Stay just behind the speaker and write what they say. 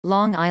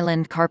Long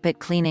Island carpet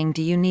cleaning.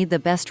 Do you need the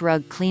best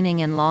rug cleaning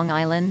in Long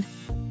Island?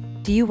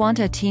 Do you want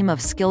a team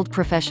of skilled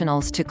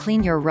professionals to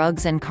clean your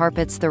rugs and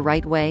carpets the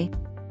right way?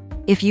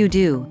 If you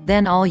do,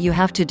 then all you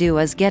have to do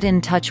is get in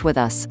touch with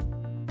us.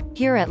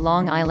 Here at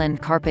Long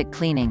Island Carpet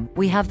Cleaning,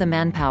 we have the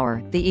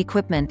manpower, the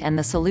equipment and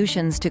the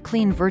solutions to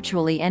clean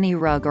virtually any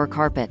rug or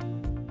carpet.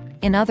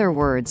 In other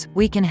words,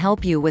 we can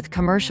help you with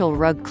commercial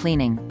rug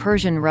cleaning,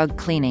 Persian rug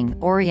cleaning,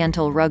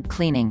 Oriental rug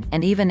cleaning,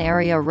 and even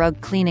area rug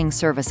cleaning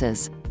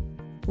services.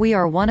 We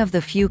are one of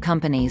the few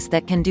companies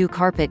that can do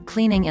carpet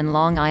cleaning in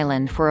Long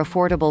Island for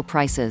affordable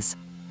prices.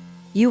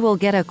 You will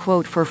get a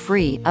quote for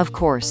free, of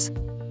course.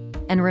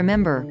 And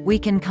remember, we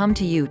can come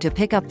to you to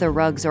pick up the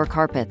rugs or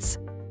carpets.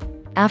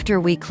 After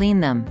we clean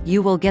them,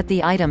 you will get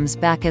the items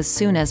back as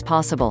soon as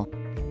possible.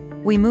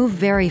 We move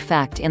very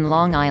fast in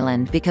Long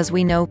Island because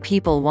we know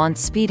people want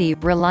speedy,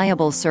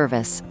 reliable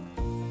service.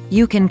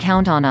 You can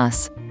count on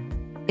us.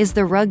 Is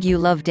the rug you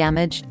love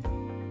damaged?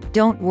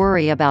 Don't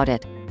worry about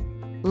it.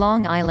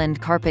 Long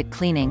Island Carpet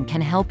Cleaning can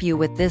help you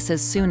with this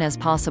as soon as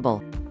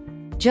possible.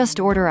 Just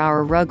order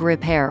our rug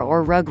repair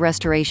or rug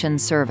restoration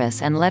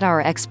service and let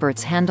our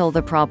experts handle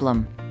the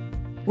problem.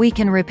 We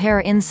can repair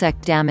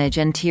insect damage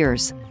and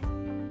tears.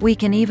 We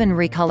can even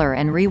recolor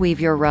and reweave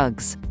your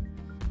rugs.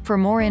 For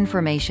more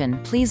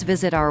information, please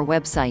visit our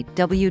website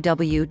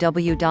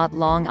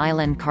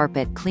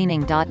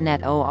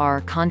www.longislandcarpetcleaning.net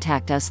or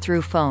contact us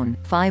through phone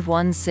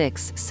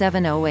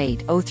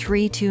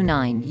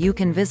 516-708-0329. You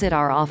can visit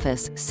our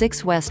office,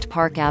 6 West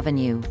Park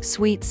Avenue,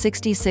 Suite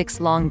 66,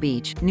 Long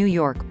Beach, New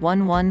York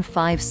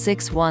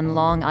 11561.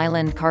 Long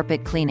Island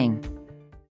Carpet Cleaning.